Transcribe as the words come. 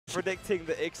predicting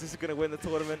that Ix is going to win the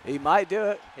tournament. He might do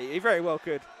it. He very well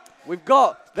could. We've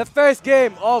got the first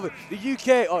game of the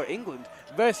UK, or England,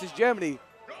 versus Germany.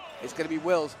 It's going to be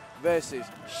Wills versus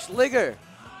Schliger.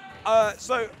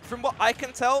 So from what I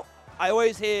can tell, I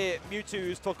always hear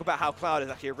Mewtwo's talk about how Cloud is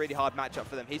actually a really hard matchup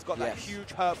for them. He's got that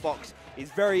huge hurt box. He's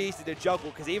very easy to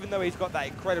juggle because even though he's got that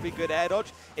incredibly good air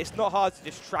dodge, it's not hard to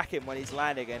just track him when he's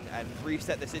landing and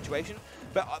reset the situation.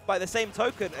 But by the same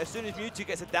token, as soon as Mewtwo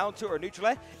gets a down tilt or a neutral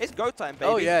air, it's go time,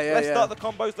 baby. Oh, yeah, Let's start the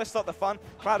combos. Let's start the fun.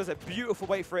 Cloud has a beautiful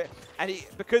way for it. And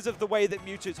because of the way that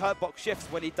Mewtwo's hurt box shifts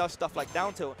when he does stuff like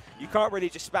down tilt, you can't really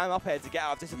just spam up air to get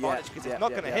out of disadvantage because it's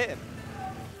not going to hit him.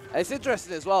 It's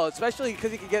interesting as well, especially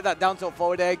because you can get that down tilt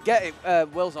forward air, get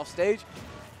Wills off stage.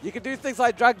 You can do things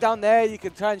like drag down there, you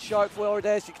can try and short forward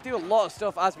air, so you can do a lot of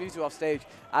stuff as Mewtwo off stage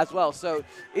as well. So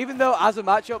even though as a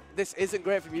matchup, this isn't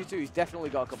great for Mewtwo, he's definitely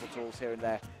got a couple tools here and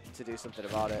there to do something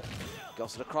about it.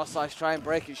 Goes to the cross slash, try and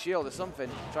break his shield or something.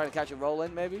 Trying to catch a roll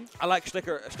in, maybe? I like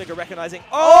Schliger recognizing.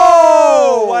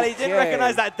 Oh! Well, he didn't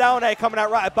recognize that down air coming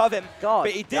out right above him.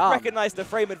 But he did recognize the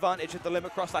frame advantage of the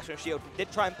limit cross slash on shield. He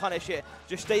did try and punish it.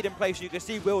 Just stayed in place. You can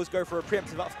see Wills go for a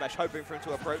preemptive up smash, hoping for him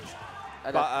to approach.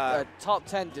 And a top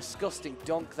 10 disgusting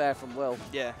dunk there from Will.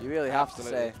 Yeah. You really have to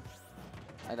say.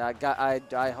 And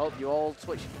I hope you all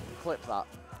clip that.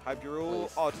 Hope you're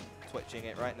all odd twitching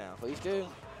it right now. Please do.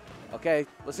 Okay,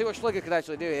 let's see what Schliger can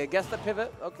actually do here. Gets the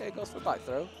pivot. Okay, goes for back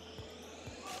throw.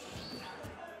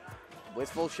 With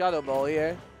full Shadow Ball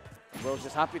here. Will's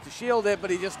just happy to shield it, but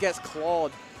he just gets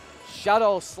clawed.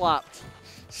 Shadow slapped.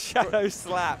 Shadow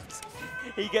slapped.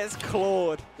 He gets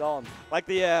clawed. Gone. Like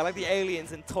the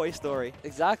aliens in Toy Story.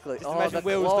 Exactly. Just imagine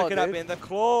Will's looking up in the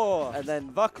claw. And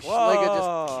then the claw.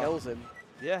 Schliger just kills him.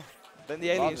 Yeah. Then the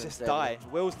aliens just die.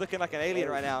 Will's looking like an alien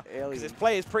right now. Because his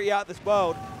play is pretty out of this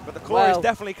world. But the claw is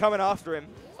definitely coming after him.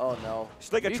 Oh no.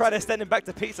 Schliger trying to send him back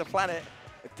to Pizza Planet.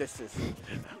 This is...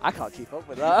 I can't keep up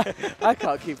with that. I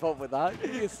can't keep up with that.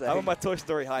 I'm on my Toy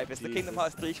Story hype. It's the Kingdom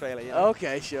Hearts 3 trailer, you know?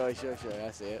 Okay, sure. I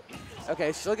see it. Okay,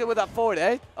 Schliger with that forward,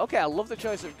 eh? Okay, I love the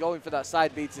choice of going for that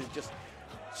side beat to just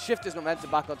shift his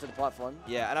momentum back onto the platform.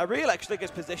 Yeah, and I really like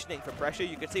Schliger's positioning for pressure.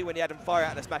 You can see when he had him fire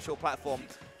out the smash hill platform,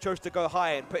 chose to go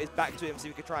high and put his back to him so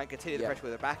he could try and continue the pressure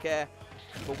with a back air.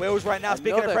 But Will's right now,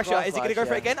 speaking of pressure, is he going to go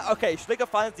for it again? Okay, Schliger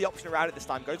finds the option around it this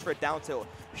time, goes for a down tilt.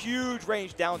 Huge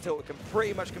range down tilt, can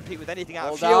pretty much compete with anything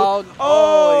out of shield.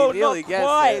 Oh, he not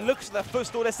quite. Looks at the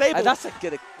footstool disabled. And that's a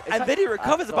good... And then he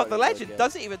recovers above the legend,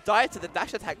 doesn't even die to the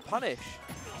dash attack punish.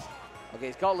 Okay,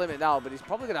 he's got limit now, but he's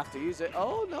probably going to have to use it.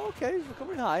 Oh, no, okay, he's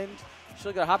recovering high, and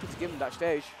Schliger happy to give him that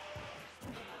stage.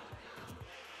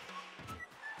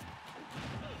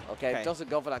 Okay, doesn't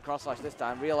go for that cross slash this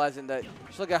time, realizing that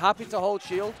Schliger happy to hold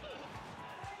shield.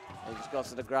 He just goes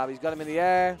to the grab. He's got him in the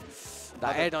air.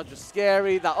 That air dodge was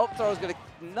scary. That up throw is going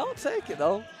to not take it,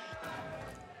 though.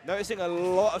 Noticing a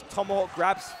lot of tomahawk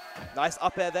grabs. Nice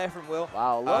up air there from Will.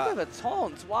 Wow, a little bit of a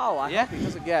taunt. Wow, I hope he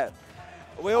doesn't get...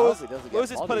 Will's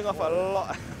is pulling off a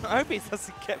lot. I hope he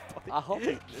doesn't get bodied. I hope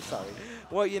he... Sorry.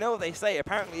 Well, you know what they say.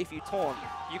 Apparently, if you taunt,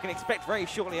 you can expect very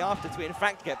shortly after to, in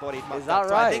fact, get bodied. Is that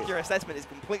right? I think your assessment is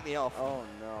completely off. Oh,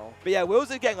 no. But yeah, Will's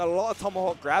is getting a lot of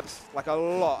tomahawk grabs, like a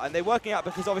lot. And they're working out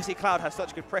because, obviously, Cloud has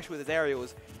such good pressure with his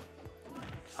aerials.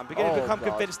 I'm beginning to become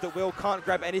convinced that Will can't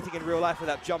grab anything in real life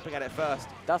without jumping at it first.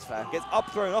 That's fair. Gets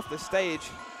up thrown off the stage.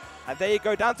 And there you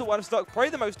go, down to one stock.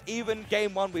 Probably the most even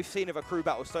game one we've seen of a crew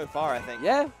battle so far, I think.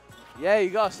 Yeah. Yeah,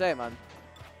 you got to say, man.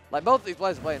 Like, both of these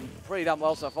players are playing pretty damn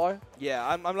well so far. Yeah,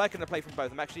 I'm liking the play from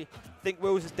both. I think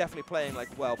Wills is definitely playing, like,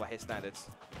 well by his standards.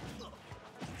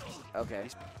 Okay.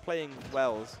 He's playing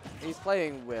Wells. He's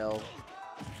playing Will.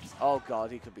 Oh,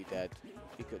 God, he could be dead.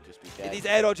 He could just be dead. These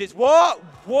air dodges. What?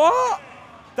 What?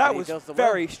 That was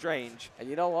very strange. And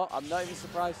you know what? I'm not even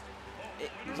surprised.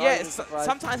 Yeah,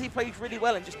 sometimes he plays really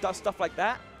well and just does stuff like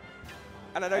that.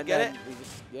 And I don't get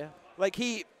it. Like,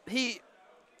 he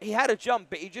had a jump,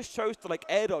 but he just chose to, like,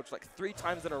 air dodge, like, 3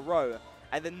 times in a row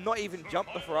and then not even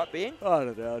jump before up being. I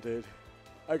don't know, dude.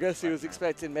 I guess he was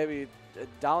expecting maybe a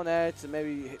down air to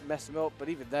maybe mess him up, but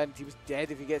even then, he was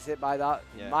dead if he gets hit by that.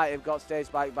 Yeah. Might have got stage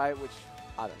spike by it, which,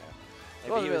 I don't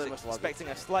know. Maybe he was expecting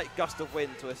a slight gust of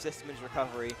wind to assist him in his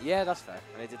recovery. Yeah, that's fair.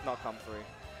 And it did not come through.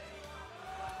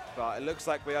 But it looks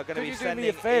like we are going to be Could sending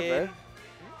you do me a favor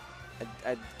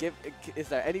and give... Is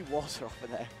there any water off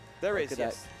in there? There is,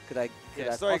 yes. Could I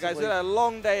sorry, guys. We had a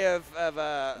long day of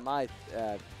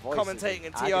commentating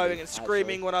and TOing and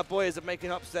screaming when our boys are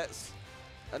making upsets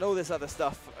and all this other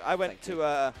stuff. I went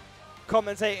to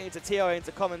commentating to TOing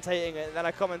to commentating, and then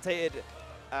I commentated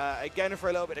again for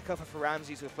a little bit of cover for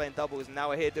Ramses, who was playing doubles, and now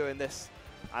we're here doing this.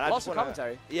 And Lots of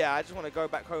commentary. Yeah, I just want to go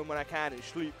back home when I can and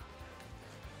sleep.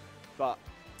 but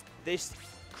this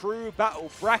crew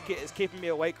battle bracket is keeping me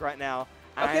awake right now.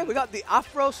 Okay, And we got the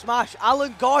Afro Smash,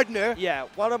 Alan Gardner. yeah,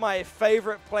 one of my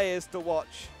favorite players to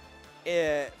watch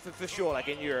for sure, like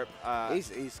in Europe.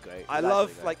 He's great. I love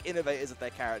like innovators of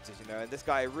their characters, you know, and this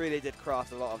guy really did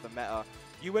craft a lot of the meta.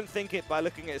 You wouldn't think it by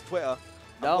looking at his Twitter.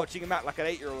 No. I'm watching him act like an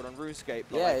 8-year-old on RuneScape.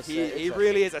 But Yeah, like, he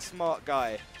really is a smart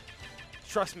guy.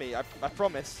 Trust me, I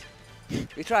promise.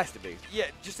 He tries to be. Yeah,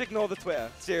 just ignore the Twitter.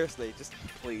 Seriously, just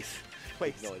Please.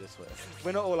 please. Ignore this Twitter.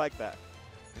 We're not all like that.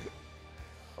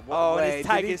 What Oh, and way his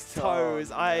tag did he is toes.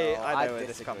 turn? I No, know where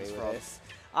this comes disagree with from. this.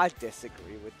 I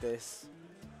disagree with this.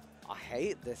 I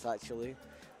hate this, actually.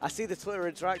 I see the Twitter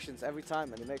interactions every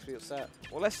time, and it makes me upset.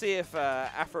 Well, let's see if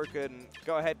Afro can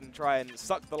go ahead and try and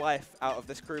suck the life out of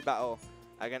this crew battle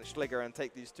against Schligger and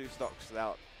take these 2 stocks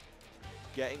without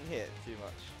getting hit too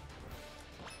much.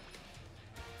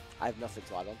 I have nothing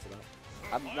to add on to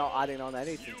that. I'm not adding on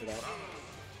anything to that.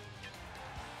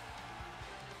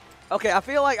 Okay, I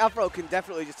feel like Afro can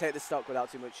definitely just take the stock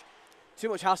without too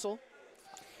much hassle.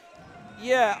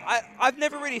 Yeah, I've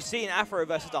never really seen Afro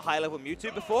versus a high-level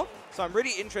Mewtwo before, so I'm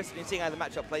really interested in seeing how the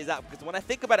matchup plays out, because when I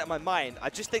think about it in my mind, I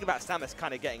just think about Samus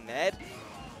kind of getting nared.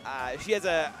 She has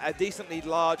a decently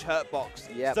large hurt box.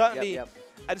 Certainly,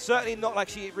 and certainly not like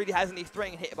she really has any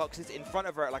threatening hitboxes in front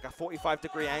of her at like a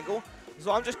 45-degree angle.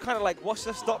 So I'm just kind of like, what's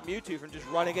to stop Mewtwo from just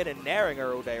running in and naring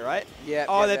her all day, right? Yeah.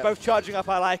 Oh, they're both charging up.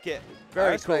 I like it.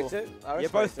 Very cool. You're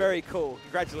both very cool.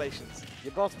 Congratulations.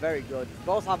 You're both very good.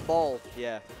 Both have ball.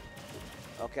 Yeah.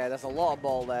 Okay, there's a lot of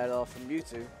ball there, though, from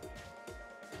Mewtwo.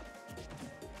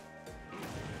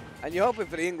 And you're hoping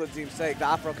for the England team's sake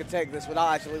that Afro can take this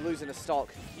without actually losing a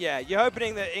stock. Yeah, you're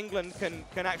hoping that England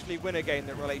can actually win a game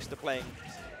that relates to playing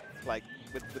like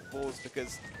with balls,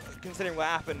 because considering what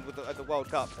happened with at the World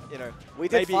Cup, you know. We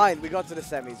did fine. We got to the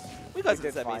semis. We got to the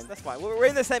semis. Fine. That's fine. We're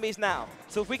in the semis now.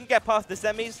 So if we can get past the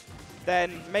semis,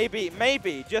 then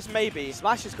maybe, just maybe.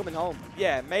 Smash is coming home.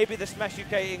 Yeah, maybe the Smash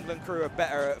UK England crew are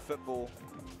better at football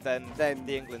than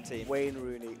the England team. Wayne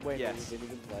Rooney. Wayne Rooney didn't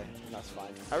even play. That's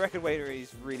fine. I reckon Wayne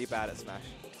Rooney's really bad at Smash.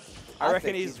 I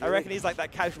reckon he's like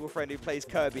that casual friend who plays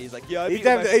Kirby. He's like, yeah, he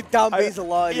down B's a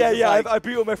lot. Yeah, like, I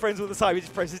beat all my friends all the time. He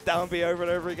just presses down B over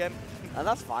and over again. And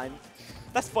that's fine.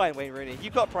 That's fine, Wayne Rooney.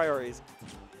 You've got priorities.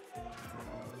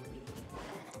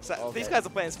 So these guys are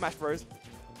playing Smash Bros.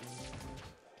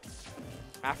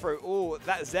 Afro, oh,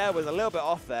 that Zaire was a little bit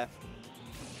off there.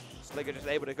 Schligger just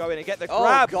able to go in and get the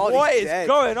grab. God, what is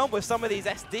going on with some of these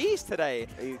SDs today?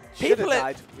 He should have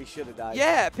died. He should have died.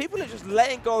 Yeah, people are just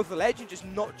letting go of the ledge and just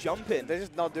not jumping. They're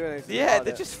just not doing anything. Yeah,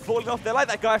 they're just falling off. They're like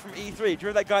that guy from E3. Do you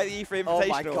remember that guy at the E3 Invitational? Oh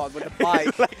my God, with a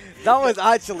bike. Like, that was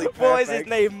actually perfect. What is his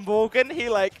name? Morgan? He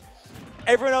like,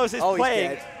 everyone else is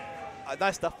playing. He's dead.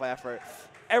 Nice stuff by Afro.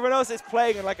 Everyone else is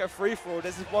playing in like a free-for-all.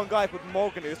 There's this one guy called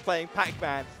Morgan who's playing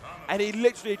Pac-Man, and he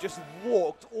literally just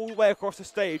walked all the way across the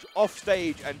stage, off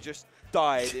stage, and just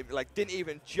died. It, like, didn't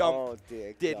even jump. Oh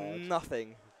dear did God.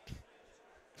 nothing.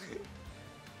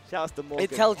 Shouts to Morgan.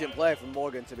 Intelligent player from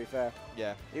Morgan, to be fair.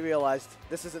 Yeah. He realized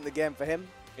this isn't the game for him.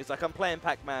 He's like, I'm playing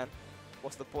Pac-Man.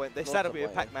 What's the point? They saddled me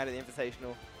with Pac-Man at the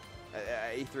Invitational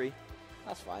at E3.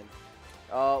 That's fine.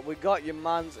 We got your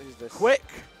man's. Who's this? Quick.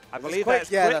 I believe that's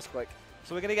quick. Yeah, that's quick.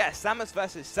 So we're going to get a Samus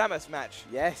versus Samus match.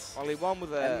 Yes. Only one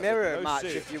with a mirror match,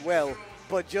 if you will.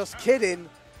 But just kidding.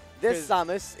 This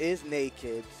Samus is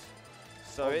naked.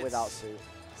 So it's without suit.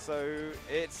 So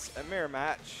it's a mirror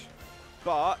match,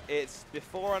 but it's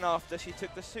before and after she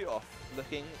took the suit off,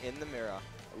 looking in the mirror.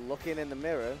 Looking in the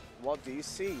mirror, what do you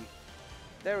see?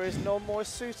 There is no more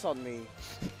suit on me.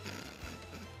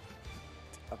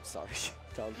 I'm sorry.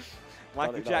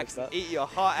 Michael Jackson, eat your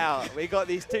heart out. We got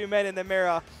these two men in the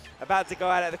mirror about to go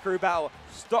out at the crew battle.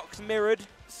 Stocks mirrored.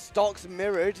 Stocks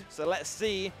mirrored. So let's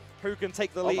see who can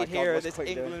take the lead here in this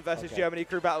England versus Germany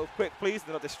crew battle. Quick, please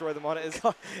do not destroy the monitors.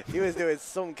 God, he was doing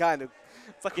some kind of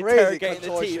it's like crazy interrogating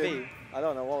contortion. the TV. I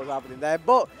don't know what was happening there,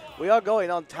 but we are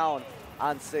going on town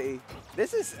and city.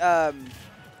 This is,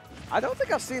 I don't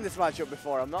think I've seen this matchup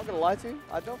before. I'm not going to lie to you.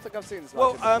 I don't think I've seen this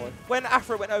matchup before. When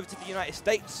Afro went over to the United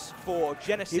States for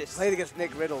Genesis. He played against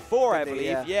Nick Riddle. 4, I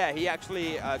believe. Yeah, he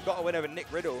actually got a win over Nick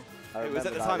Riddle, who was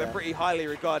at the time a pretty highly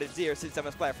regarded 0 since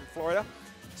MS player from Florida.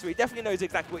 So he definitely knows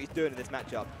exactly what he's doing in this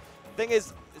matchup. Thing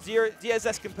is,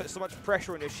 ZSS can put so much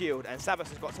pressure on your shield, and Samus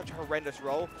has got such a horrendous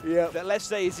role that let's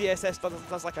say ZSS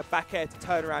does like a back air to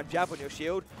turn around jab on your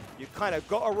shield. You've kind of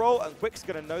got a roll, and Quick's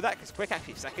going to know that because Quick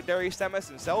actually secondary Samus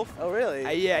himself. Oh, really?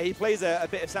 Yeah, he plays a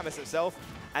bit of Samus himself,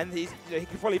 and he can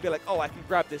probably be like, oh, I can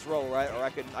grab this roll, right? Or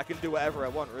I can do whatever I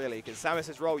want, really, because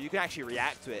Samus's roll, you can actually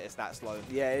react to it. It's that slow.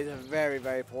 Yeah, it's a very,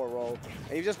 very poor roll.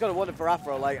 And you've just got to wonder for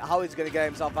Afro, like, how he's going to get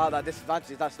himself out of that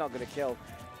disadvantage. That's not going to kill.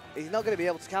 He's not going to be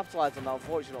able to capitalize on that,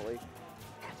 unfortunately.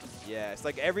 Yeah, it's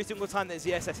like every single time that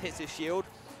ZSS hits his shield,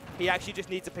 he actually just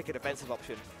needs to pick a defensive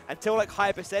option. Until like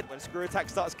Hyper said, when Screw Attack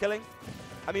starts killing,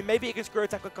 I mean, maybe he can Screw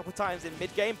Attack a couple times in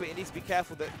mid-game, but he needs to be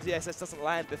careful that ZSS doesn't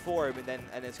land before him and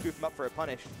then scoop him up for a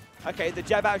punish. Okay, the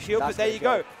jab out shield, but there you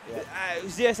go. Yeah.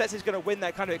 ZSS is going to win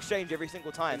that kind of exchange every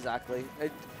single time. Exactly.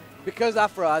 Because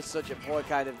Afro has such a poor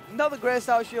kind of, not the greatest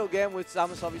out shield game with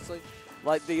Samus, obviously,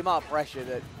 like the amount of pressure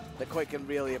that the Quick can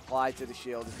really apply to the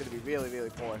shield is going to be really, really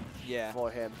poor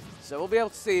for him. So we'll be able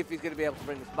to see if he's going to be able to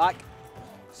bring this back.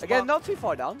 Again, not too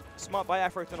far down. Smart by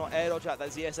Afro to not air dodge out that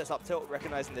ZSS up tilt,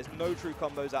 recognizing there's no true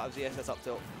combos out of ZSS up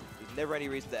tilt. There's never any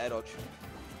reason to air dodge.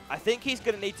 I think he's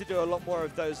going to need to do a lot more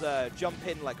of those jump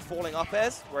in, like falling up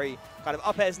airs, where he kind of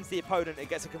up airs into the opponent and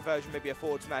gets a conversion, maybe a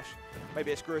forward smash,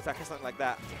 maybe a screw attack or something like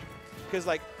that. Because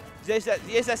like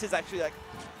ZSS is actually like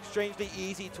strangely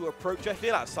easy to approach, I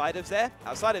feel, outside of Zaire.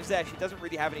 Outside of Zaire, she doesn't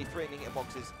really have any threatening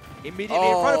hitboxes immediately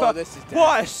in front of her. This is death.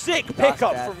 What a sick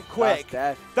pickup from Quick.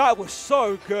 That was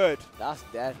so good. That's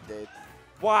death, dude.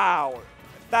 Wow.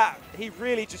 He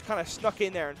really just kind of snuck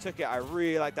in there and took it. I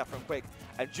really like that from Quick.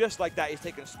 And just like that, he's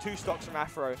taken 2 stocks from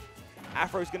Afro.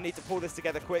 Afro's going to need to pull this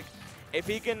together quick. If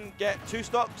he can get 2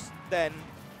 stocks, then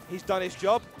he's done his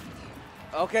job.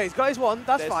 Okay, he's got his one.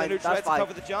 That's fine. There's no to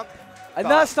cover the jump. And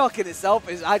that stock in itself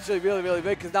is actually really, really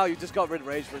big because now you've just got rid of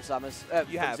rage from Samus.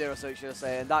 From Zero Suit, should I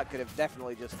say. And that could have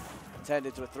definitely just turned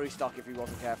into a 3 stock if he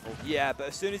wasn't careful. Yeah, but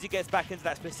as soon as he gets back into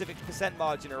that specific percent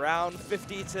margin, around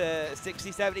 50 to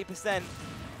 60, 70%,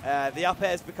 the up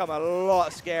airs become a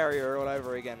lot scarier all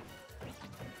over again.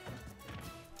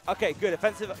 Okay, good.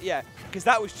 Offensive, yeah, because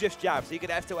that was just jab, so you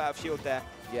get F2 out of shield there.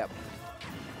 Yep.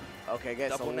 Okay,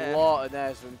 gets Double a nair. lot of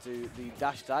nairs into the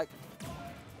dash attack.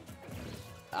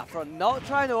 Afro not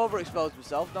trying to overexpose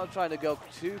himself, not trying to go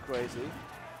too crazy.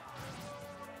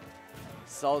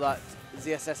 So that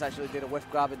ZSS actually did a whiff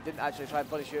grab and didn't actually try and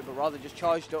punish it, but rather just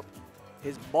charged up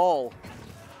his ball.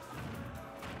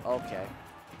 Okay.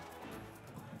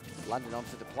 Landing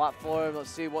onto the platform. Let's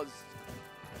see what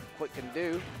Quick can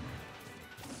do.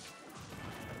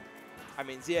 I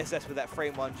mean, ZSS with that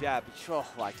frame 1 jab. Oh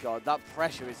my god, that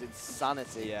pressure is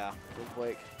insanity. Yeah. From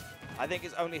Quick. I think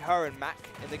it's only her and Mac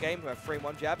in the game who have frame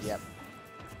 1 jabs. Yep.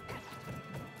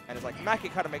 And it's like, Mac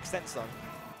it kind of makes sense on.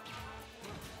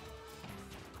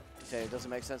 You say it doesn't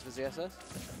make sense for ZSS?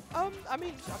 I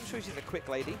mean, I'm sure she's a quick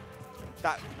lady.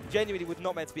 That genuinely would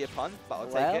not meant to be a pun, but I'll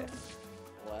take it.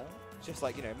 Well. It's just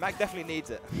like, you know, Mac definitely needs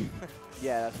it.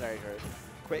 Yeah, that's very true.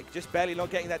 Quick, just barely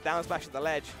not getting that down smash at the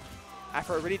ledge.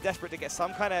 Afro really desperate to get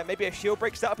some kind of, maybe a shield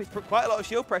break set up. He's put quite a lot of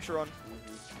shield pressure on.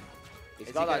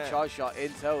 He's got that charge shot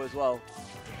in tow as well.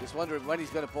 Just wondering when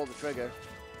he's going to pull the trigger.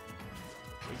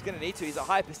 He's going to need to. He's a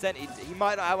high percent. He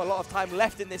might not have a lot of time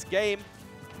left in this game.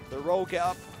 The roll get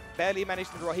up. Barely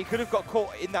managed to roll. He could have got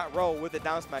caught in that roll with the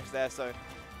down smash there, so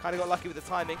kind of got lucky with the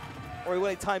timing. Or he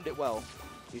really timed it well.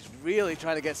 He's really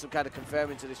trying to get some kind of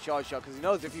confirm into this charge shot because he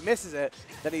knows if he misses it,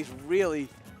 then he's really,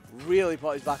 really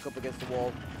put his back up against the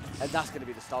wall. And that's going to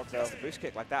be the stock though. That's the boost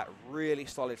kick like that. Really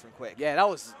solid from Quick. Yeah, that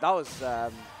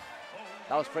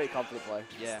was pretty confident play.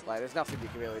 Yeah. Like, there's nothing you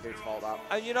can really do to fault that.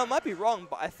 And, you know, I might be wrong,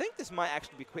 but I think this might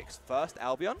actually be Quick's first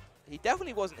Albion. He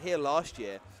definitely wasn't here last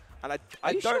year. And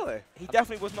I don't. Sure? He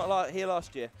definitely was not here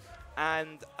last year.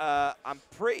 And I'm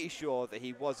pretty sure that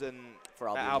he wasn't for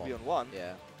Albion 1.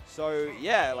 Yeah. So,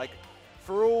 yeah, like,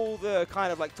 for all the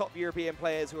kind of, like, top European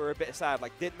players who are a bit sad,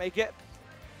 like, didn't make it,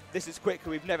 this is Quick,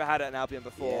 who we've never had at an Albion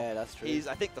before. Yeah, that's true. He's,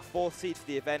 I think, the 4th seed for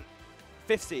the event.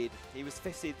 5th seed. He was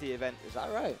 5th seed for the event. Is that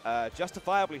right?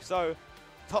 Justifiably so.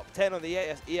 Top 10 on the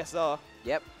ESR.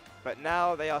 Yep. But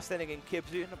now they are sending in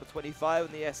Kibzu, number 25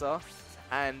 on the ESR.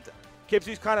 And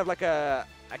Kibzu's kind of like a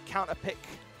counter pick.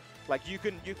 Like, you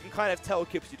can kind of tell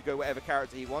Kibzu to go whatever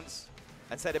character he wants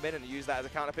and set him in and use that as a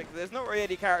counter pick. There's not really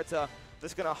any character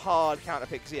that's going to hard counter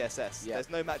pick ZSS. Yep. There's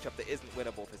no matchup that isn't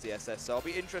winnable for ZSS. So I'll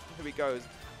be interested who he goes.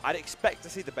 I'd expect to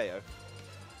see the Bayo.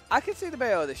 I can see the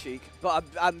Bayo or the Sheik, but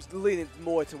I'm leaning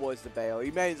more towards the Bayo.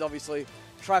 He means obviously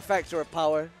trifecta of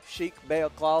power, Sheik, Bayo,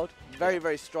 Cloud. Very,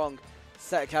 very strong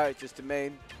set of characters to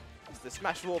main. It's the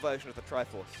Smash 4 version of the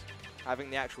Triforce, having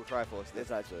the actual Triforce.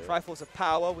 It's actually Triforce of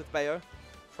power with Bayo,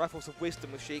 Triforce of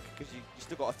Wisdom with Sheik, because you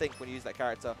still got to think when you use that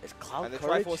character. It's Cloud And the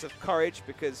Courage. Triforce of Courage,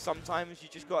 because sometimes you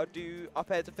just got to do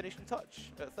up air to finishing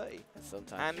touch at 30.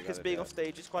 Sometimes And because being off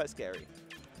stage is quite scary.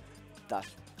 That's,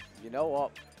 you know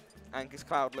what? And because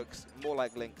Cloud looks more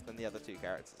like Link than the other two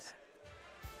characters.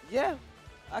 Yeah,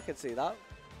 I can see that.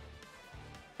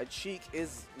 And Sheik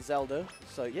is Zelda,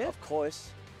 so yeah, of course.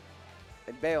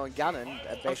 And Bayo and Ganon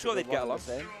are basically I'm sure they'd get along. the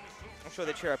same. I'm sure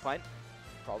they'd share a pint.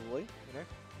 Probably. You know?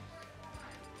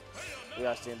 We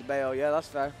are seeing the Bayo, yeah, that's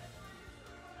fair.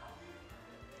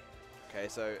 Okay,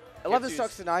 so 11 Gipsy's-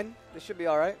 stocks to 9. This should be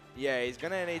alright. Yeah, he's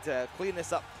going to need to clean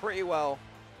this up pretty well.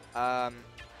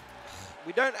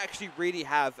 We don't actually really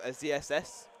have a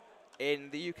ZSS in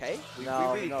the UK. We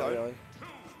really not don't. really.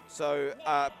 So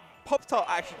Pop-Tart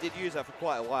actually did use her for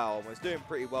quite a while and was doing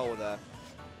pretty well with her.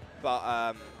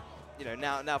 But, you know,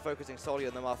 now focusing solely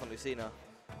on the Marth and Lucina.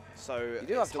 So You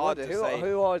do have it's to hard wonder, to say.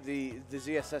 who are the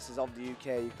ZSSs of the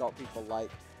UK? You've got people like,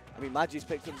 I mean, Magi's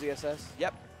picked up ZSS.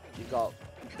 Yep. You've got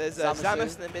There's Zamasu.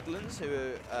 Samus in the Midlands who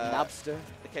Nabster.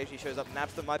 occasionally shows up.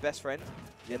 Nabster, my best friend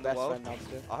Your in the best world. friend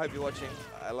Nabster. I hope you're watching.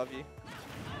 I love you.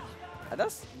 And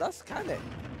that's kind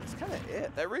of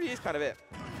it. That really is kind of it.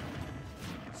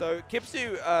 So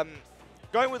Kipsu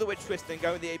going with the Witch Twist and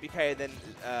going with the ABK and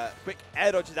then quick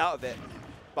air dodges out of it.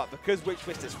 But because Witch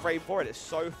Twist is frame for it, it's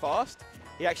so fast,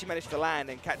 he actually managed to land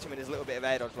and catch him in his little bit of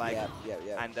air dodge lag.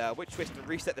 Yeah. And Witch Twist and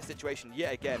reset the situation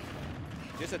yet again.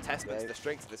 Just a testament to the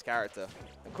strength of this character.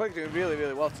 And Quick doing really,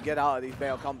 really well to get out of these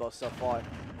Bayo combos so far.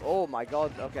 Oh my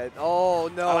god, okay. Oh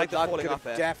no, I like the that falling could up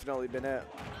have air. definitely been it.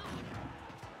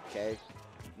 Okay.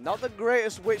 Not the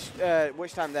greatest witch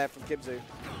time there from Kibzu.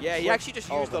 Yeah, he actually just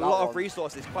used a but lot that of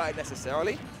resources quite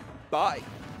unnecessarily. But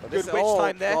But good this- witch oh,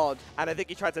 time there. God. And I think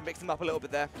he tried to mix them up a little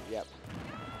bit there. Yep.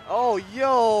 Oh,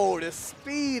 yo, the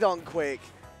speed on Quick.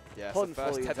 Yeah, it's the Pun first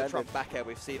fully tether intended. trump back air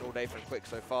we've seen all day from Quick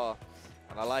so far.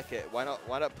 And I like it. Why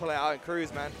not pull it out and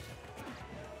cruise, man?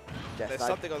 Yes, There's that-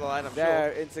 something on the line, I'm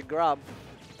there sure. into grab.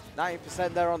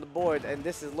 90% there on the board, and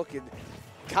this is looking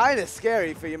kind of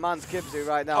scary for your man's Kibzu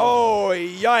right now. Oh,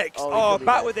 yikes. Oh, he Oh, could be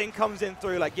bat dead. within comes in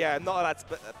through. Like, yeah, I'm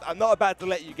not about to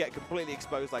let you get completely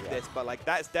exposed like this, but like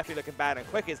that's definitely looking bad. And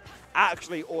Quick is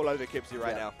actually all over Kibzu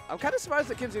right now. I'm kind of surprised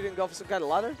that Kibzu didn't go for some kind of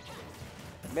ladder.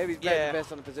 Maybe he's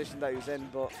based on the position that he was in,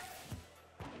 but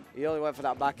he only went for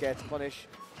that back air to punish.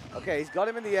 Okay, he's got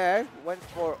him in the air. Went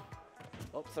for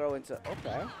up throw into up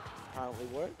air. Apparently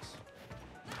works.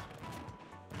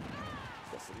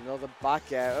 Gets another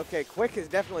back air. Okay, Quick is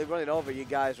definitely running over you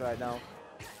guys right now.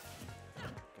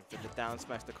 Can fit the down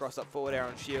smash, the cross up forward air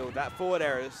on shield. That forward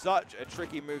air is such a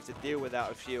tricky move to deal with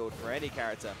out of shield for any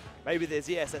character. Maybe the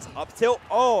ZSS up tilt.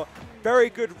 Oh, very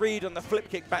good read on the flip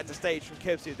kick back to stage from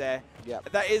Kibzu there.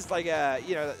 Yep. That is like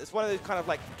you know, it's one of those kind of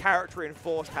like character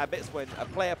enforced habits when a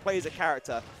player plays a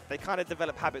character, they kind of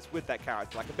develop habits with that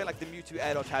character, like a bit like the Mewtwo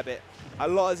air dodge habit. A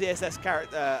lot of ZSS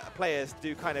players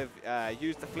do kind of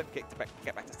use the flip kick to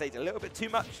get back to stage a little bit too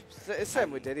much. It's same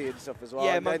with Diddy and stuff as well.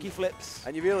 Yeah, And monkey then- flips.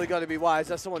 And you really got to be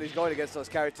wise as someone who's going against those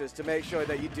characters to make sure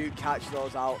that you do catch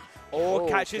those out. Or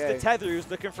catches Okay. the tether who's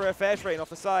looking for a fair train off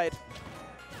the side.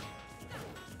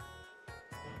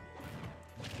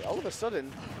 All of a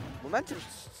sudden,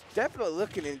 momentum's definitely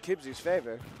looking in Kibzu's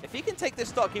favor. If he can take this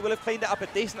stock, he will have cleaned it up a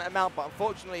decent amount, but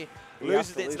unfortunately He has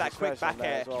loses to it to lose that his quick first one back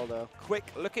there air. as well, though. Quick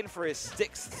looking for his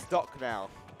 6th stock now.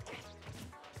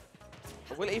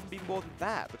 Or will it even be more than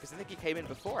that? Because I think he came in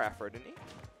before Afro, didn't he?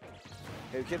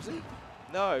 Who, Kibzu?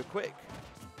 No, Quick.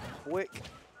 Quick.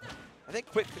 I think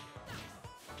Quick.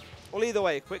 Well, either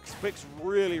way, Quick's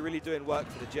really, really doing work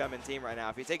for the German team right now.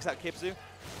 If he takes out Kibzu,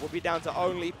 we'll be down to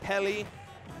only Pelly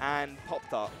and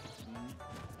Pop-Tart.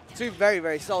 Two very,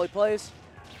 very solid players.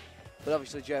 But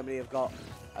obviously Germany have got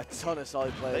a ton of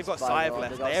solid players. They've got by Scythe the way.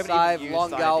 left. They've They got haven't Scythe, even used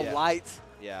Scythe Longal, yet. Light.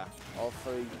 Yeah. All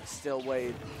three still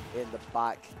waiting in the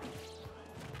back.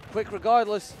 Quick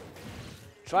regardless.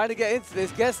 Trying to get into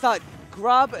this. Gets that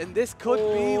grab, and this could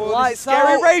be lights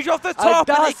scary out. rage off the top,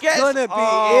 and that's he gets. gonna be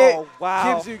Oh, it.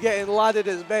 wow. Kibzu getting laddered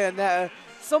as Bayonetta.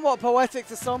 Somewhat poetic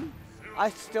to some. I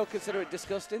still consider it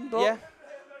disgusting, but Yeah.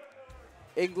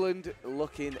 England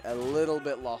looking a little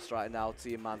bit lost right now to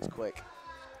your man's Quick.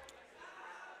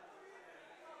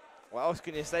 What else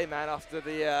can you say, man? After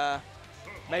the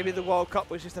maybe the World Cup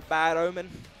was just a bad omen.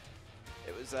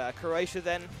 It was Croatia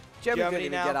then. Germany Germany didn't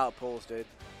even now. get out pools, dude.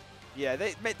 Yeah,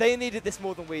 they needed this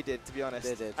more than we did, to be honest.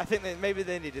 They did. I think maybe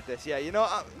they needed this. Yeah, you know,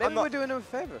 Maybe I'm not, we're doing them a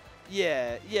favor.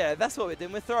 Yeah, that's what we're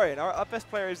doing. We're throwing. Our best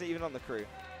player isn't even on the crew.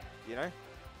 You know,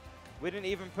 we didn't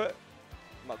even put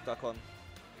Muck Duck on.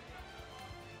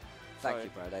 Thank you,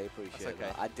 Brad. I appreciate okay.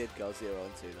 that. I did go 0-2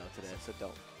 though today, so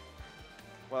don't.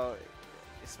 Well,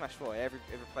 it's Smash 4. Every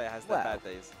player has their bad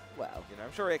days. Well, You know,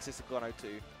 I'm sure Exis has gone 0-2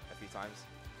 a few times.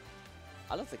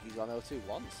 I don't think he's gone 0-2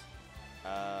 once.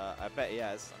 I bet he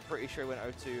has. I'm pretty sure he went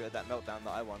 0-2 at that meltdown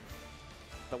that I won.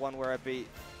 The one where I beat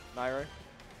Nairo.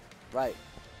 Right.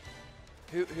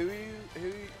 Who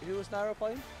was Nairo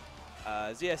playing?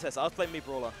 ZSS. I was playing me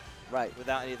Brawler. Right.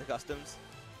 Without any of the customs.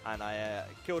 And I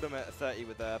killed him at 30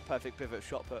 with a perfect pivot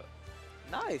shot put.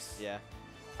 Nice. Yeah.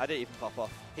 I didn't even pop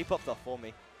off. He popped off for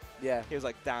me. Yeah. He was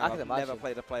like, damn, I've never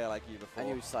played a player like you before. And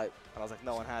he was like... And I was like,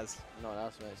 no one has. No one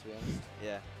else, mate, to be honest.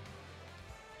 Yeah.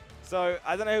 So,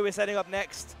 I don't know who we're setting up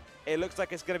next. It looks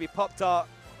like it's going to be Pop-Tart.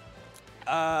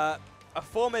 A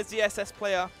former ZSS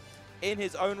player in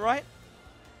his own right.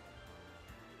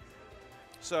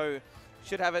 So,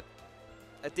 should have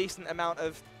a decent amount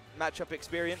of matchup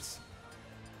experience.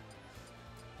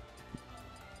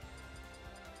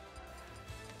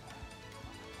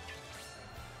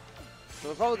 So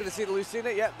we're probably going to see the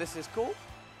Lucina. Yep, this is cool.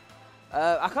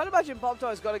 I can't imagine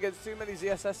Pop-Tart's got against too many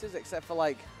ZSSs except for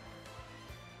like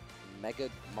Mega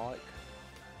Mark.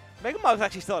 Mega Mark's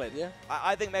actually solid. Yeah.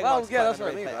 I think Mega Mark's yeah, that's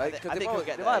what I mean, right? I think he'll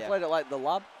get they there, might have played at like the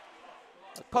lab.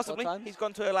 Possibly. He's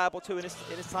gone to a lab or two in his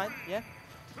time. Yeah.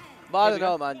 But I don't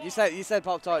know, man. You said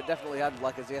Pop-Tart definitely had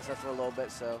like a ZSS for a little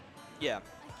bit, so yeah.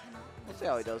 We'll see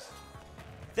how he does.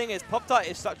 Thing is, Pop-Tart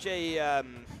is such a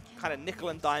kind of nickel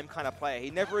and dime kind of player.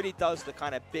 He never really does the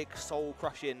kind of big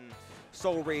soul-crushing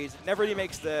soul reads. Never really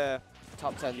makes the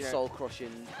top 10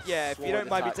 soul-crushing. Yeah, if you don't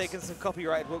mind me taking some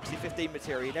copyrighted Wilksy 15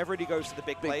 material, he never really goes to the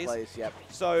big plays. Yep.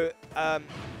 So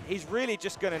he's really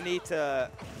just going to need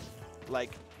to,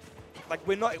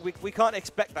 we can't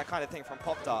expect that kind of thing from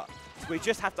Pop-Tart. We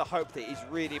just have to hope that he's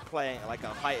really playing at like a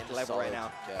heightened level right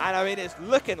now. Yeah. And I mean, it's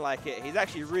looking like it. He's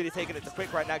actually really taking it to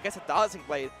Quick right now. Gets a Dancing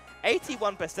Blade.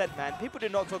 81%, man. People do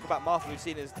not talk about Martha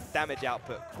Lucina's damage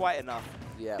output quite enough.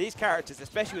 Yeah. These characters,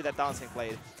 especially with that Dancing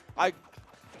Blade, I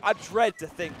dread to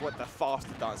think what the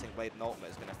faster Dancing Blade and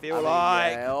Ultimate is going to feel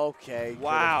like. Yeah, okay.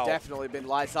 Wow. Definitely been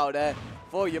lights out there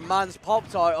for your man's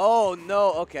Pop-Tart. Oh,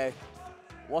 no. Okay.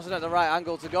 Wasn't at the right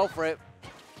angle to go for it.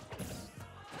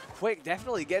 Quick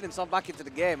definitely getting himself back into the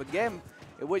game. A game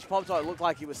in which Pop-Tart looked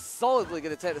like he was solidly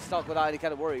going to take the stock without any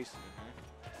kind of worries.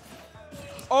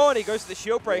 Oh, and he goes to the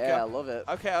shield breaker. Yeah, I love it.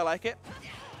 Okay, I like it.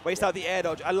 Waste out the air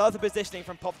dodge. I love the positioning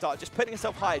from Pop-Tart, just putting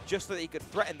himself high just so that he could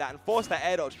threaten that and force that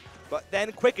air dodge. But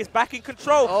then Quick is back in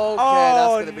control. Okay,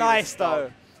 oh, nice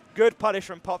though. Good punish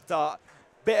from Pop-Tart.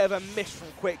 Bit of a miss from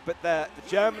Quick, but the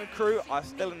German crew are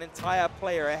still an entire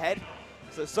player ahead.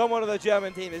 So someone on the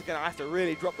German team is going to have to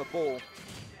really drop the ball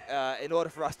in order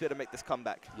for us to be able to make this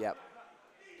comeback. Yep.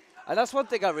 And that's one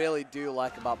thing I really do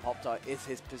like about Pop-Tart is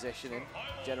his positioning,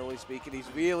 generally speaking. He's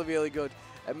really, really good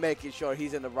at making sure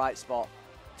he's in the right spot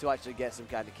to actually get some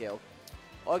kind of kill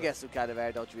or get some kind of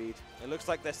air dodge read. It looks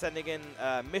like they're sending in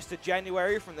Mr.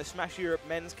 January from the Smash Europe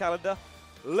men's calendar.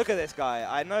 Look at this guy.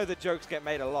 I know the jokes get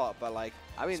made a lot, but like,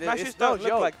 I mean, Smashers don't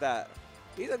look like that.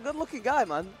 He's a good-looking guy,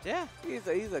 man. Yeah. He's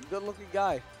a good-looking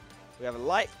guy. We have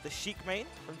Light, the Sheik main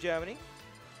from Germany.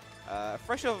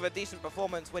 Fresh off of a decent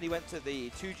performance when he went to the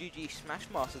 2GG Smash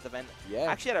Masters event.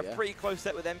 Yeah. Actually had a pretty close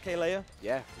set with MK Leia.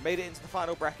 Yeah. Made it into the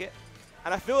final bracket.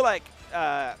 And I feel like,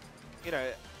 you know,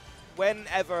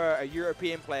 whenever a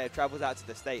European player travels out to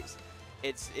the States,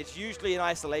 it's usually in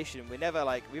isolation.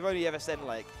 We've only ever sent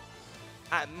like,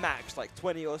 at max, like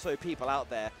 20 or so people out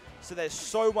there. So there's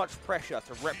so much pressure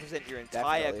to represent your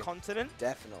entire continent.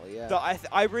 Definitely, yeah. That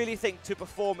I really think to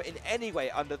perform in any way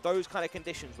under those kind of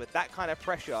conditions with that kind of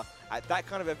pressure at that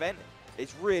kind of event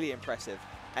is really impressive.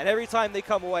 And every time they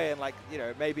come away and like, you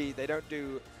know, maybe they don't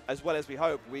do as well as we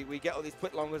hope, we get all these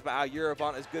quick-longers about how Europe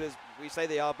aren't as good as we say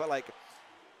they are, but like,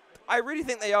 I really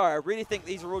think they are. I really think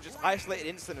these are all just isolated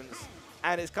incidents,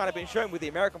 and it's kind of been shown with the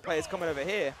American players coming over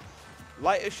here.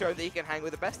 Light has shown that he can hang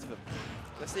with the best of them.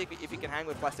 Let's see if he can hang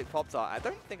with Plastic Pop-Tart. I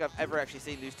don't think I've ever actually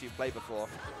seen these two play before,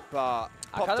 but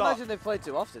I can't imagine they've played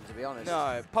too often, to be honest.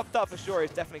 No, Pop-Tart for sure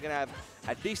is definitely going to have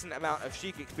a decent amount of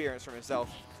Sheik experience from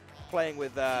himself, playing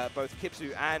with both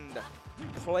Kipsu and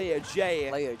Player J.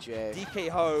 DK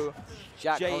Ho,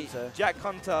 Jack Hunter. Jack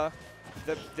Hunter,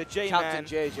 the J-Man. Captain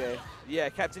JJ. Yeah,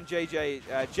 Captain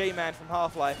JJ, J-Man from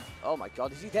Half-Life. Oh my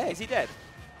god, is he dead? Is he dead?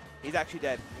 He's actually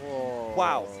dead. Whoa.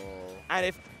 Wow. And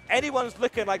if anyone's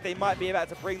looking like they might be about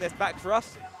to bring this back for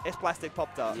us, it's Plastic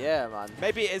Pop-Tart. Yeah, man.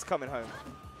 Maybe it is coming home.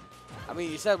 I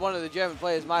mean, you said one of the German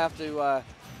players might have to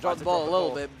drop the ball a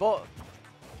little bit, but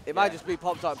it might just be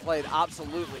Pop-Tart playing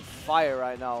absolutely fire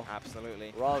right now.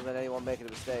 Absolutely. Rather than anyone making a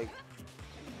mistake.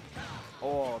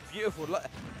 Oh, beautiful.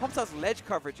 Pop-Tart's ledge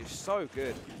coverage is so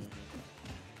good.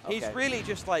 Okay. He's really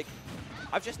just like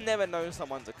I've just never known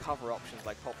someone to cover options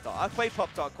like Pop-Tart. I've played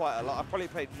Pop-Tart quite a lot. I've probably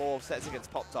played more sets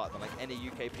against Pop-Tart than like any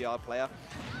UK PR player.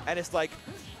 And it's like,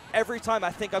 every time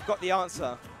I think I've got the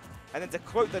answer, and then to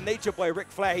quote the Nature Boy Ric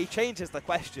Flair, he changes the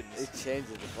questions. It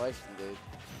changes the question, dude.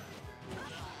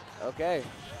 Okay.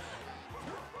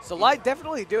 So Light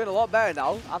definitely doing a lot better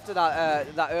now after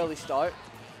that that early start.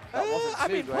 That wasn't too I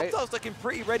mean, great. Pop-Tart's looking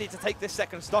pretty ready to take this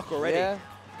second stock already. Yeah.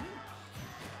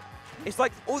 It's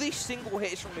like all these single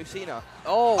hits from Lucina.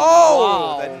 Oh,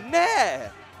 wow. wow. The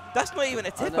nair. That's not even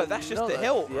a tipper, that's just the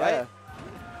hilt, right?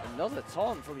 Another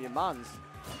taunt from your mans.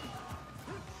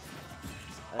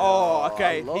 Oh,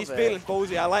 okay. He's it. feeling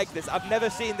ballsy. I like this. I've never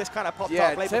seen this kind of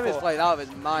Pop-Tart play Tim before. is playing out of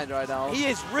his mind right now. He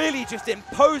is really just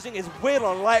imposing his will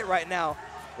on Light right now.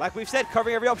 Like we've said,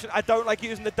 covering every option. I don't like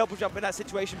using the double jump in that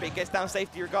situation, but he gets down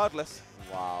safety regardless.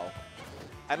 Wow.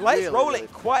 And Light's rolling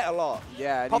quite a lot.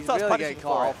 Yeah, and Pop-Tart's he's really getting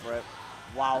caught for out for it.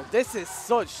 Wow, this is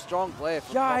such strong play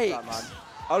from Pop-Tart, man.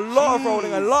 A lot of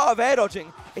rolling, a lot of air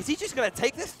dodging. Is he just going to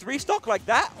take this 3-stock like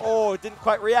that? Or didn't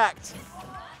quite react?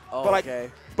 Oh, but like, okay.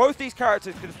 both these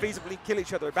characters could feasibly kill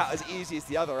each other about as easy as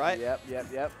the other, right?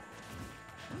 Yep.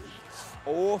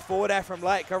 Oh, forward air from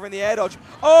Light, covering the air dodge.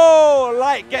 Oh,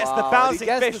 Light gets the bouncing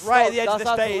fish right at the edge of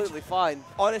the stage. That's absolutely fine.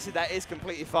 Honestly, that is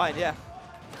completely fine, yeah.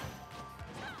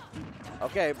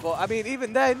 Okay, but I mean,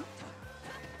 even then,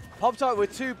 Pop-Tart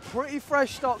with two pretty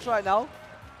fresh stocks right now.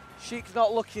 Sheik's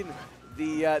not looking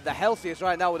the healthiest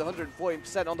right now with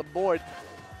 114% on the board.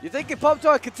 You're thinking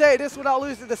Pop-Tart could take this without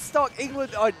losing the stock.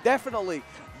 England are definitely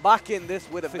back in this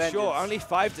with a vengeance. For sure, only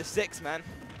 5-6, man.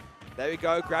 There we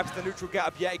go, grabs the neutral get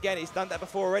up yet again. He's done that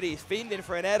before already. He's fiending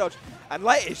for an air dodge. And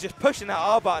Light is just pushing that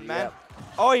R button, man. Yep.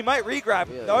 Oh, he might re-grab.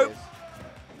 Really nope.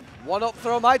 One up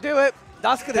throw might do it.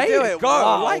 That's going to do it. There you go,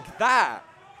 wow. like that.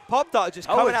 Pop-Tart just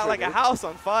coming out like a house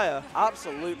on fire.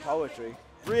 Absolute poetry.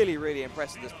 Really, really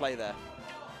impressive this play there.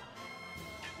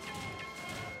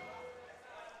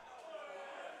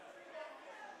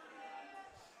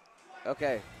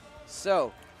 Okay,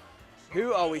 so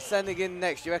who are we sending in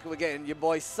next? Do you reckon we're getting your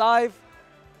boy Scythe?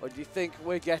 Or do you think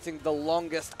we're getting the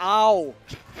longest owl?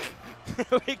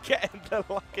 We're getting the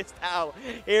longest owl.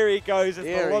 Here he goes as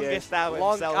the longest owl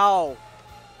himself. Long owl.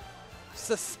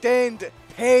 Sustained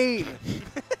pain.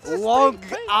 Long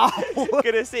owl.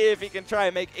 Gonna see if he can try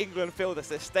and make England feel the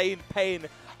sustained pain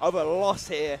of a loss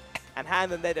here and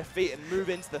hand them their defeat and move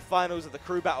into the finals of the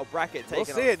crew battle bracket,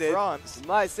 taking on France. We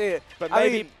might see it. But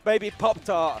maybe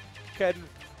Pop-Tart can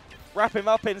wrap him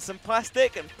up in some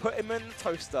plastic and put him in the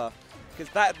toaster,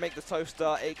 because that'd make the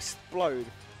toaster explode,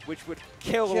 which would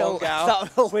kill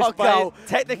Longao, which by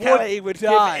technicality would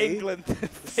give England the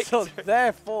victory. So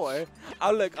therefore,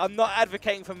 look, I'm not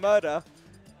advocating for murder,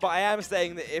 but I am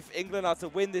saying that if England are to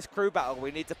win this crew battle,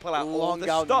 we need to pull out all the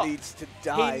stops. Longao needs to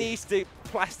die. He needs to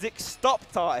plastic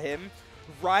stop-tart him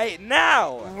right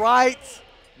now. Right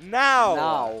now.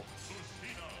 Now.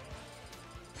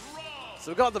 So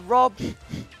we've got the Rob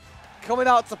coming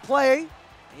out to play.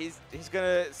 He's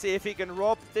going to see if he can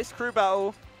rob this crew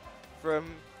battle from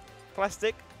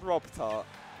plastic Rob-Tart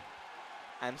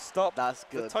and stop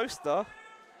the toaster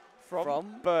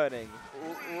from burning.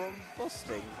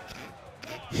 Busting.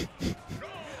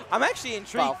 I'm actually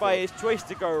intrigued by his choice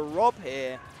to go Rob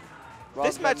here.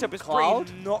 This matchup is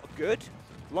pretty not good.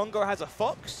 Longo has a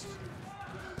Fox.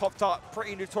 Pop-Tart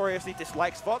pretty notoriously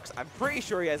dislikes Fox. I'm pretty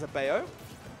sure he has a Bayo.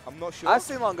 I'm not sure. I've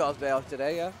seen Longo's Bayo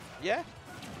today, yeah. Yeah.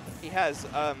 He has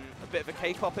a bit of a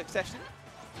K-pop accession.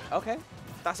 Okay.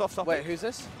 That's off topic. Wait, who's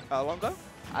this? Longo.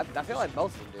 I feel like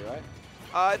both of them do,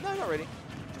 right? No, not really.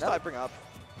 Just thought I'd bring it up.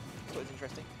 I thought it was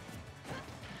interesting.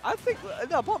 I think,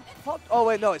 no, Pop, oh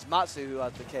wait, no, it's Matsu who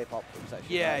has the K-pop section.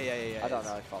 Yeah, right? yeah. I don't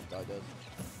know if Pop-Tart does.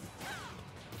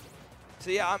 So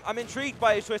yeah, I'm intrigued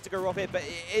by his choice to go Rob here, but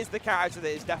it is the character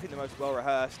that is definitely the most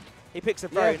well-rehearsed. He picks a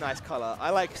very nice color. I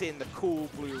like seeing the cool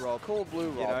blue Rob. Cool blue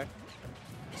Rob. You know?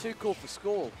 Too cool for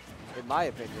school, in my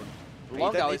opinion.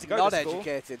 Longo is not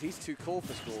educated. He's too cool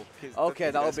for school.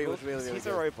 Okay, that would be really, really He's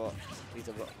good. a robot. He's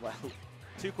a well.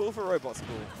 Too cool for robot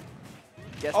school.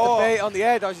 Gets the bait on the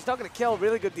air dodge. He's not going to kill.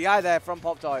 Really good DI there from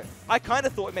Pop-Tart. I kind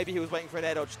of thought maybe he was waiting for an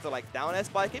air dodge to like down air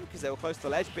spike him because they were close to the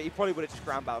ledge, but he probably would have just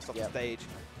ground bounced off the stage.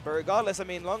 But regardless, I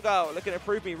mean, Longo looking to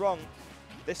prove me wrong.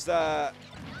 This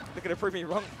looking to prove me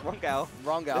wrong, Gal.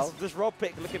 This Rob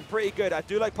pick looking pretty good. I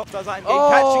do like Pop-Tart's item game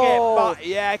catching it, but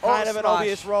yeah, kind of an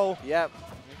obvious roll. Yep.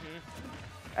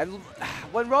 And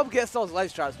when Rob gets those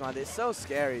ledge traps, man, it's so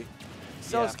scary.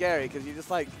 So scary because you just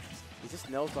like, he just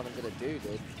knows what I'm gonna do,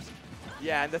 dude.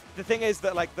 Yeah, and the thing is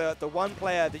that like the one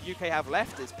player the UK have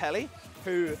left is Pelly,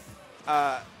 who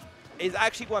is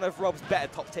actually one of Rob's better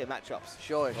top tier matchups.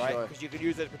 Sure, right? sure. Because you can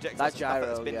use it to project that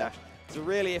gyro, spin dash. So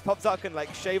really, if Popzart can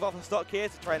like shave off a stock here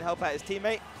to try and help out his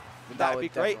teammate, then that would be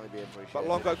great. But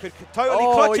Longo could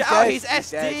totally clutch it out. He's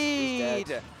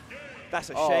SD'd. That's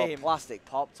a shame. Plastic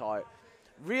Pop-Tart.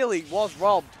 Really was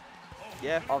robbed.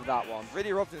 Yeah. Of that one.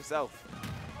 Really robbed himself.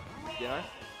 You know?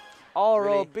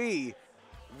 ROB.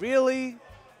 Really?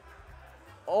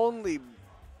 Only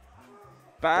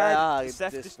bad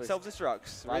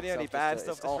self-destructs. Really only bad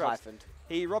self-destructs.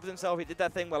 He robbed himself. He did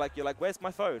that thing where like you're like, where's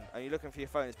my phone? And you're looking for your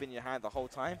phone. It's been in your hand the whole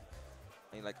time.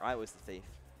 And you're like, I was the thief.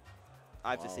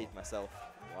 I've deceived myself.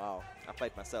 Wow. I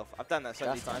played myself. I've done that so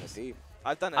many times.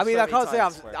 I've done it. I mean, I can't say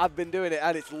I've been doing it,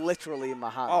 and it's literally in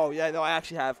my hand. Oh yeah, no, I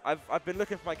actually have. I've been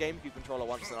looking for my GameCube controller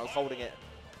once, and I was holding it.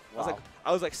 Wow.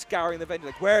 I was like scouring the venue,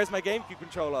 like, where is my GameCube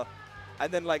controller?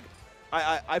 And then like,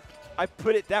 I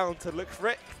put it down to look for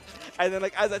it, and then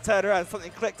like as I turned around,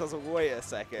 something clicked. I was like, wait a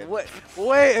second.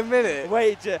 Wait a minute.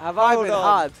 Have I been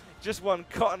had? Just one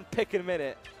cotton picking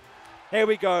minute. Here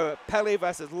we go. Pelly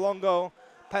versus Longo.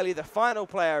 Pelly, the final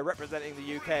player representing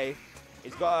the UK.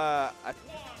 He's got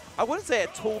I wouldn't say a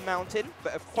tall mountain,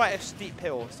 but quite a steep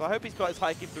hill. So I hope he's got his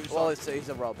hiking boots on. Well, he's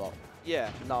a robot. Yeah.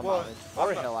 Not a mountain.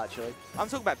 Or a hill, actually. I'm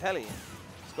talking about Pelly.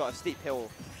 He's got a steep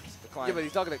hill to climb. Yeah, but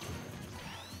he's talking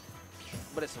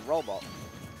but it's a robot.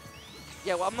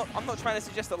 Yeah, well, I'm not trying to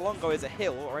suggest that Longo is a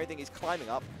hill or anything he's climbing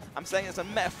up. I'm saying it's a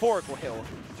metaphorical hill.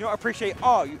 Do you not appreciate?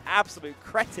 Oh, you absolute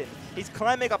cretin. He's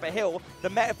climbing up a hill. The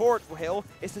metaphorical hill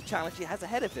is the challenge he has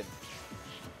ahead of him.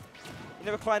 You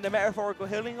never climbed a metaphorical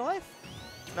hill in your life?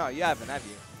 No, you haven't, have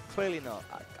you? Clearly not.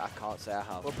 I can't say I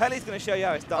have. Well, Pelly's going to show you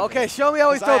how it's done. Okay, show me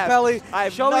how it's done, Pelly.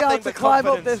 Show me how to climb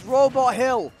up this robot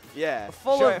hill. Yeah.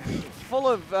 Full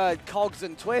of cogs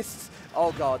and twists.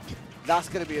 Oh, God. That's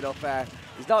going to be an up air.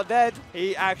 He's not dead.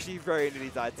 He actually very nearly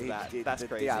died to that. That's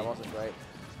crazy. Yeah, it wasn't great.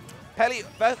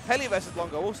 Pelly versus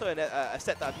Longo, also in a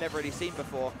set that I've never really seen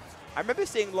before. I remember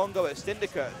seeing Longo at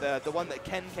Syndicate, the one that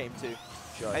Ken came to.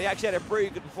 Sure. And he actually had a pretty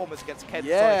good performance against Ken.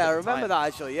 Yeah, I remember that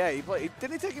actually. Yeah,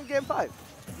 didn't he take him game 5?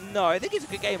 No, I think he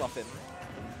took a game off him.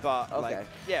 But like,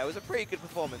 yeah, it was a pretty good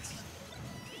performance.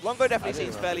 Longo definitely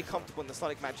seems fairly comfortable in the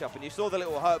Sonic matchup, and you saw the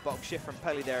little hurt box shift from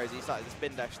Pelly there as he started the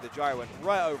spin dash. The gyro went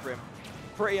right over him.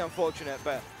 Pretty unfortunate,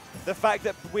 but the fact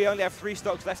that we only have 3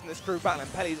 stocks left in this crew battle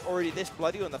and Pelly's already this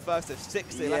bloody on the first of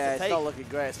 6 they left to take. Yeah, it's not looking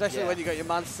great, especially when you got your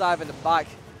man Sive in the back.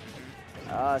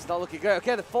 It's not looking great.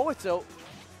 Okay, the forward tilt.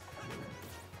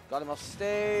 Got him off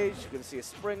stage. You're going to see a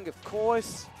spring, of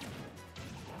course.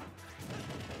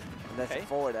 And there's a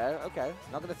forward air. Okay,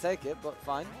 not going to take it, but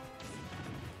fine.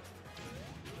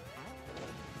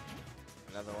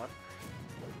 Another one.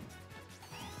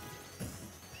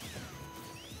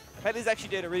 Pelly's actually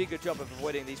doing a really good job of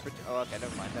avoiding these. Oh, okay,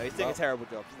 never mind. No, he's doing a terrible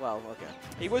job. Well, okay.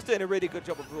 He was doing a really good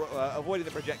job of avoiding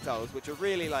the projectiles, which are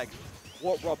really like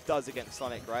what Rob does against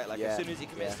Sonic, right? Like as soon as he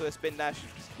commits to a spin dash,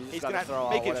 he's going to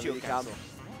make it shield cancel.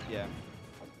 Yeah.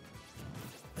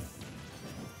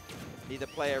 Neither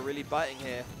player really biting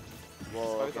here.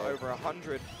 Whoa, both over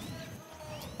 100.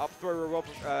 Up throw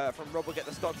from Rob will get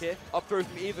the stock here. Up throw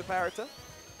from either character.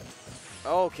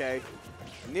 Okay.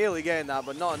 Nearly getting that,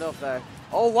 but not enough there.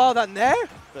 Oh, wow, that nair?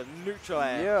 The neutral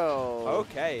air. Yo.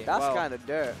 Okay. That's kind of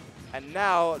dirt. And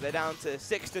now they're down to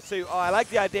 6-2. Oh, I like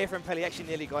the idea from Pelly. Actually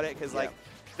nearly got it because, like,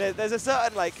 there's a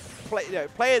certain, like,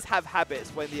 players have habits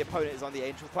when the opponent is on the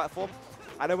Angel platform.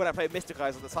 I know when I played Mystic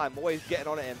Eyes all the time, I'm always getting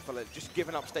on at him for like, just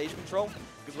giving up stage control.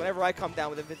 Because whenever I come down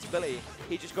with invincibility,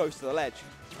 he just goes to the ledge.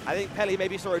 I think Pelly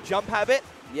maybe saw a jump habit.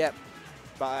 Yep.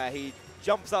 But he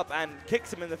jumps up and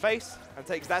kicks him in the face and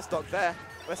takes that stock there.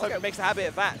 Let's hope he makes a habit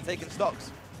of that, taking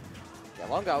stocks. Yeah,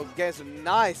 Longo getting some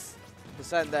nice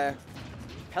percent there.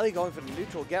 Pelly going for the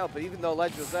neutral get up, but even though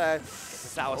ledge was there, it's a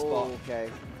sour spot. Okay.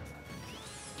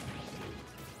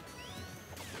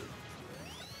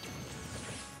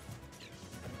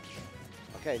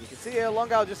 Okay, you can see here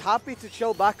Longo just happy to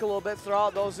chill back a little bit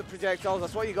throughout those projectiles.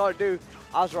 That's what you got to do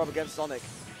as Rob against Sonic.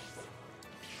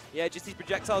 Yeah, just these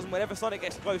projectiles, and whenever Sonic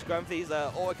gets close, going for these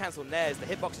auto-cancel nairs, the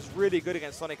hitbox is really good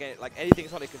against Sonic, and like anything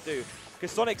Sonic can do.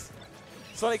 Because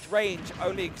Sonic's range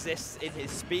only exists in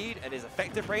his speed and his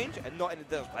effective range, and not in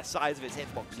the size of his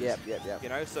hitboxes. Yep. You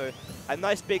know, so a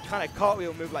nice big kind of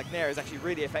cartwheel move like nair is actually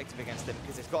really effective against him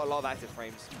because it's got a lot of active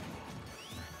frames.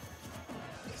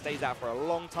 It stays out for a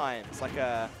long time. It's like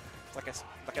an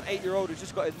 8-year-old who's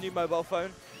just got his new mobile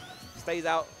phone. Stays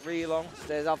out really long.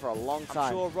 Stays out for a long time.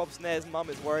 I'm sure Rob Snare's mum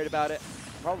is worried about it.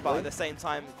 Probably. But at the same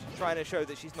time, trying to show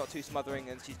that she's not too smothering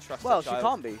and she trusts Well, her child. she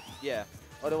can't be. Yeah.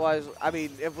 Otherwise, I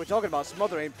mean, if we're talking about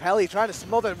smothering, Pelly trying to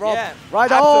smother Rob. Yeah, right.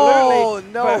 Absolutely. Oh,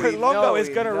 no. Longo is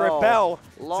going to rebel.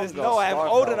 Longo says, no, I am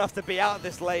old enough to be out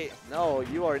this late. No,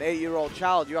 you are an 8-year-old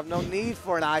child. You have no need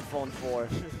for an iPhone 4.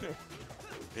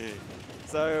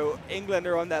 So England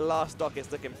are on their last stock.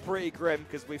 It's looking pretty grim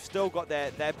because we've still got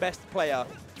their best player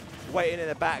waiting in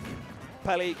the back.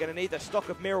 Pelly going to need a stock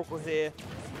of miracles here.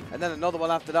 And then another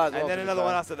one after that as well. And then another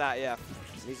one after that, yeah.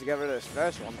 Needs to get rid of this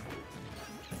first one.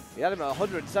 He had him at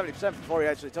 170% before he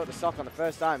actually took the stock on the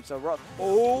first time. So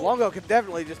Longo can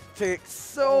definitely just take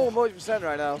so much percent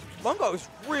right now. Longo is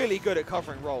really good at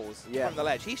covering rolls from the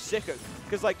ledge. He's sick at,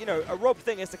 because like, you know, a Rob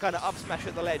thing is to kind of up smash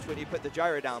at the ledge when you put the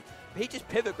gyro down. But he just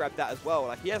pivot grabbed that as well.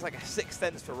 Like, he has like a 6th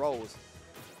sense for rolls.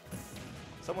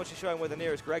 Someone should show him where the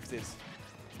nearest Greg's is.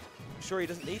 I'm sure he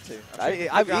doesn't need to. He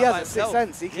has a 6th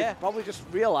sense. He can probably just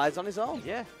realize on his own.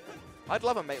 Yeah. I'd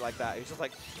love a mate like that. He's just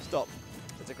like, stop.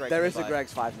 It's a Greg. There is a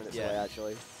Greg's 5 minutes away,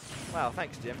 actually. Wow,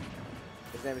 thanks, Jim.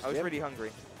 His name is I was Jim? really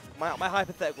hungry. My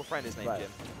hypothetical friend is named Jim.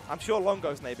 I'm sure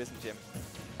Longo's name isn't Jim.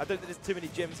 I don't think there's too many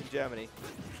Jims in Germany.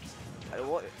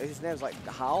 What? His name's like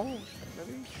Hal,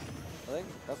 maybe? I think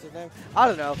that's his name. I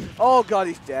don't know. Oh, God,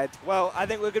 he's dead. Well, I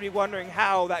think we're going to be wondering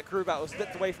how that crew battle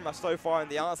slipped away from us so far, and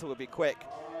the answer would be quick.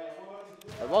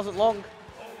 It wasn't long.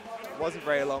 It wasn't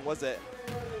very long, was it?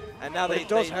 And now but it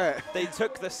does hurt. They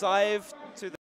took the scythe to the